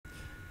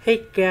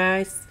Hey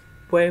guys,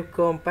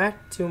 welcome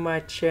back to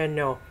my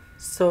channel.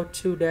 So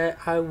today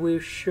I will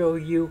show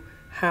you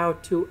how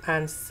to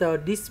answer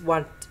this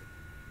one.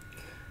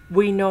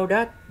 We know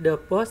that the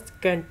bus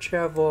can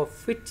travel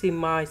 50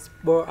 miles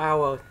per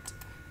hour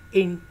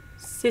in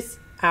 6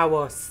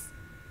 hours.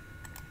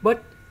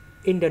 But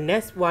in the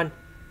next one,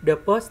 the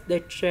bus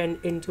they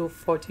change into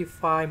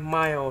 45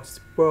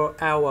 miles per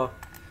hour.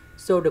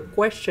 So the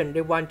question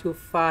they want to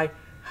find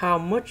how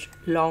much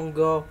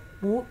longer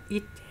would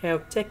it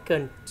have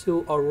taken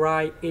to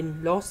arrive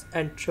in Los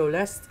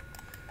Angeles?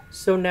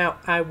 So now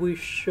I will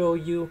show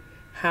you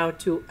how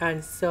to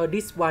answer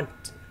this one.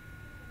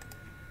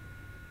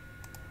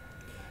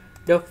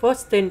 The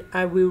first thing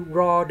I will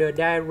draw the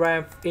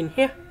diagram in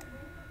here.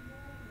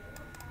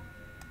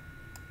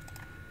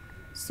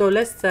 So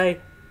let's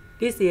say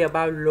this is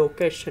about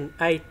location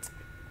 8.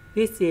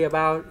 This is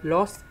about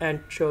Los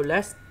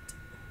Angeles.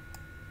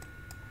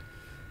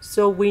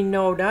 So we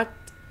know that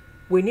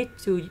we need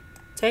to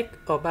take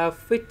about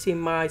 50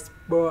 miles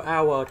per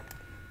hour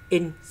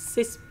in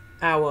 6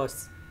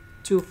 hours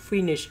to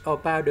finish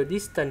about the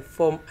distance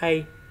from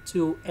A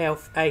to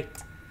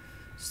F8.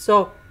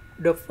 So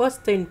the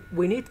first thing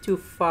we need to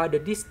find the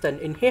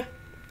distance in here.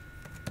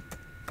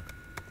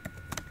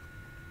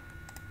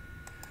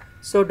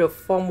 So the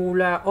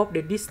formula of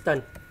the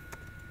distance,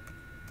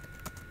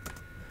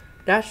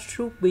 that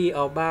should be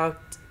about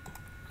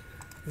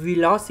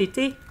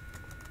velocity.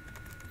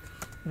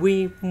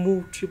 We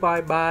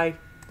multiply by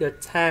the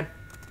time.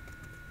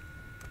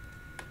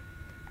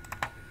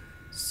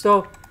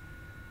 So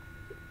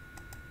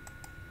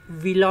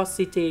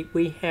velocity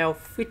we have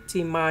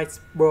 50 miles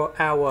per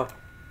hour.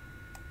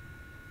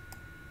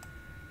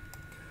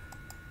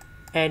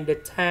 And the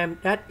time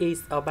that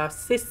is about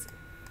 6.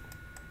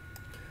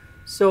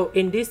 So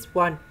in this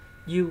one,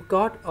 you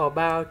got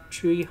about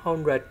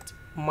 300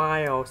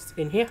 miles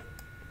in here.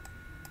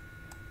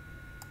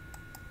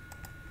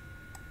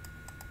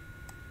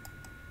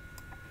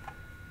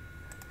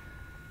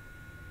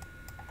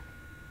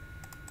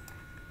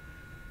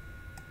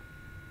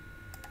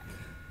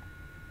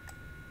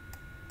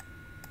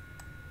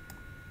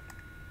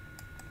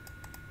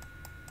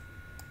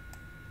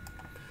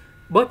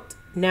 But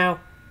now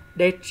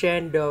they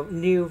change the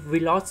new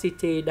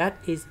velocity that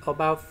is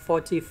about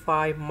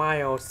 45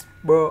 miles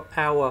per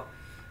hour.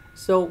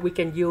 So we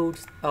can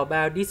use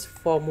about this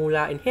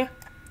formula in here.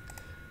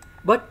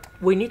 But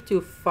we need to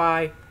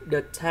find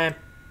the time.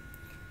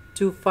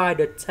 To find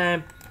the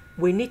time,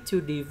 we need to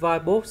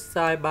divide both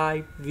sides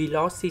by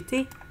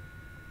velocity.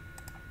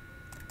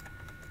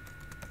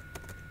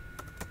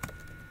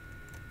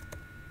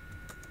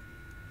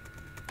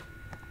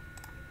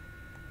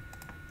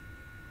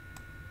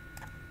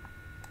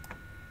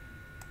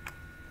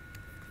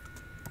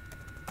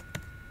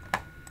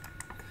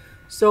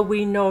 So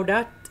we know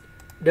that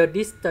the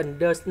distance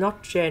does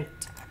not change.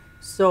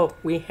 So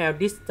we have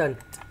distance,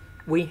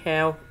 we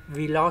have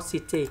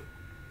velocity.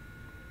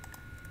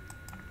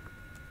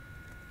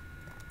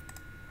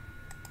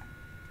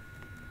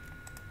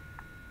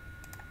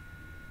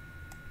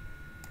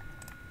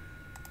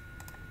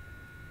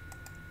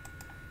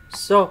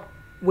 So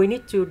we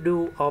need to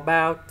do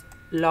about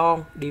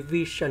long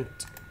division.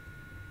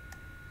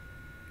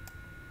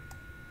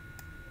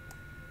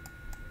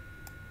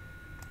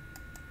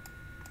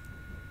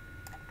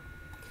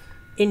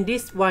 In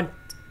this one,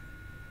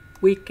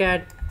 we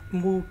can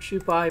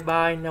multiply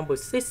by number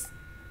 6.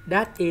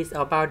 That is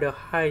about the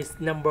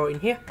highest number in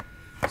here.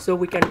 So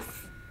we can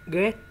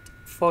get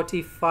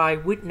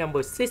 45 with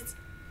number 6.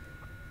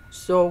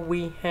 So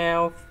we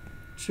have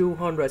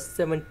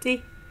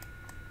 270.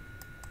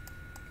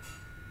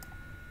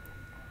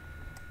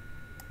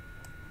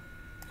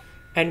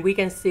 And we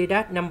can see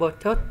that number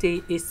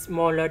 30 is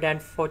smaller than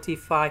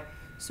 45.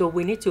 So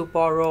we need to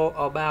borrow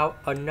about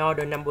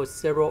another number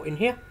 0 in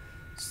here.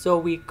 So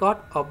we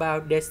got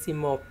about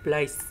decimal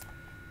place.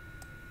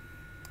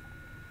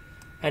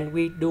 And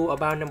we do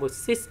about number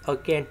 6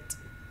 again.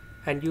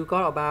 And you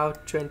got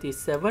about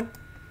 27.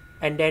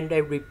 And then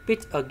they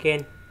repeat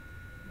again.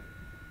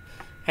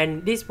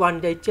 And this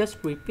one they just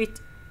repeat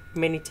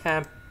many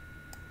times.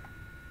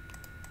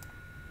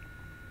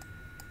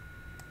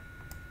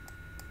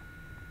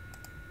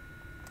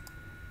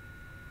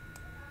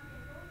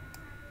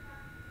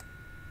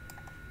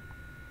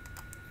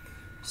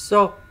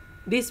 So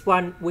this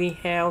one we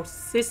have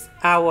 6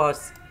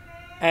 hours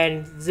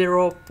and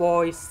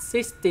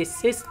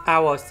 0.66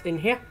 hours in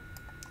here.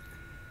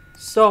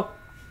 So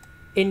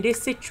in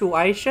this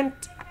situation,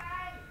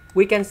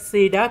 we can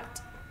see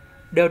that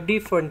the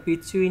difference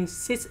between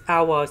 6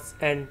 hours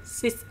and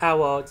 6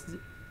 hours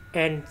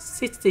and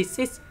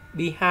 66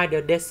 behind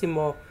the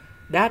decimal,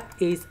 that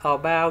is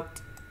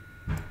about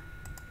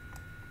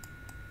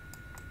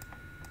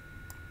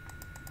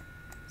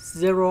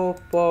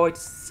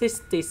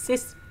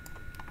 0.66.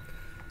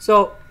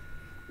 So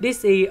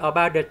this is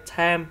about the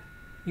time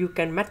you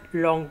can make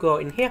longer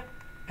in here,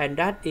 and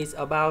that is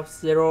about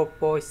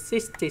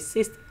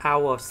 0.66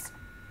 hours.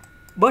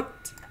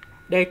 But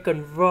they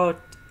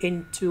convert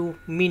into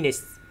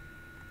minutes.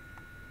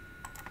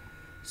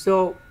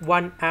 So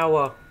 1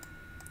 hour,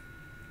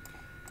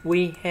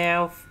 we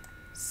have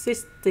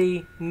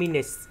 60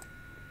 minutes.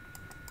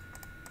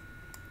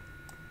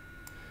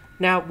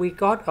 Now we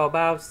got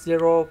about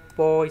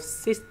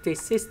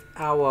 0.66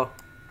 hour.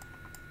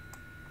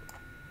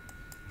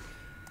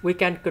 We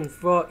can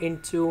convert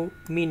into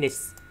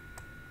minutes.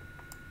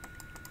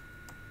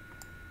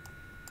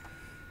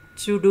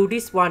 To do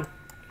this one,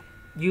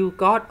 you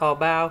got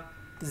about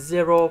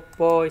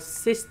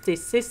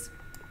 0.66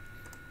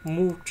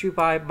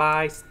 multiplied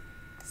by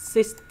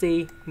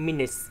 60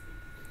 minutes.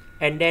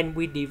 And then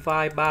we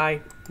divide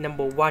by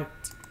number 1.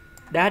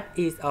 That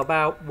is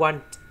about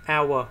 1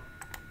 hour.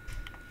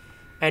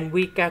 And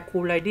we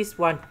calculate this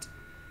one.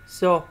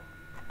 So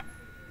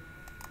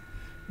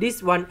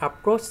this one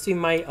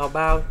approximate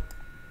about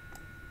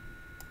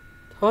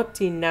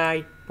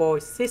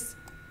 39.6.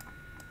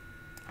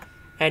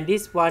 And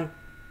this one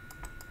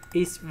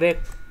is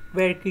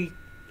very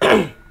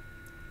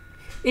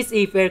it's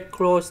very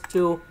close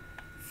to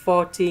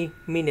 40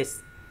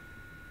 minutes.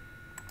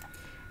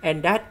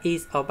 And that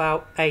is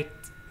about 8.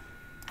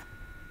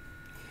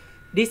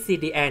 This is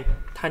the end.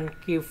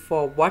 Thank you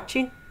for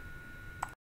watching.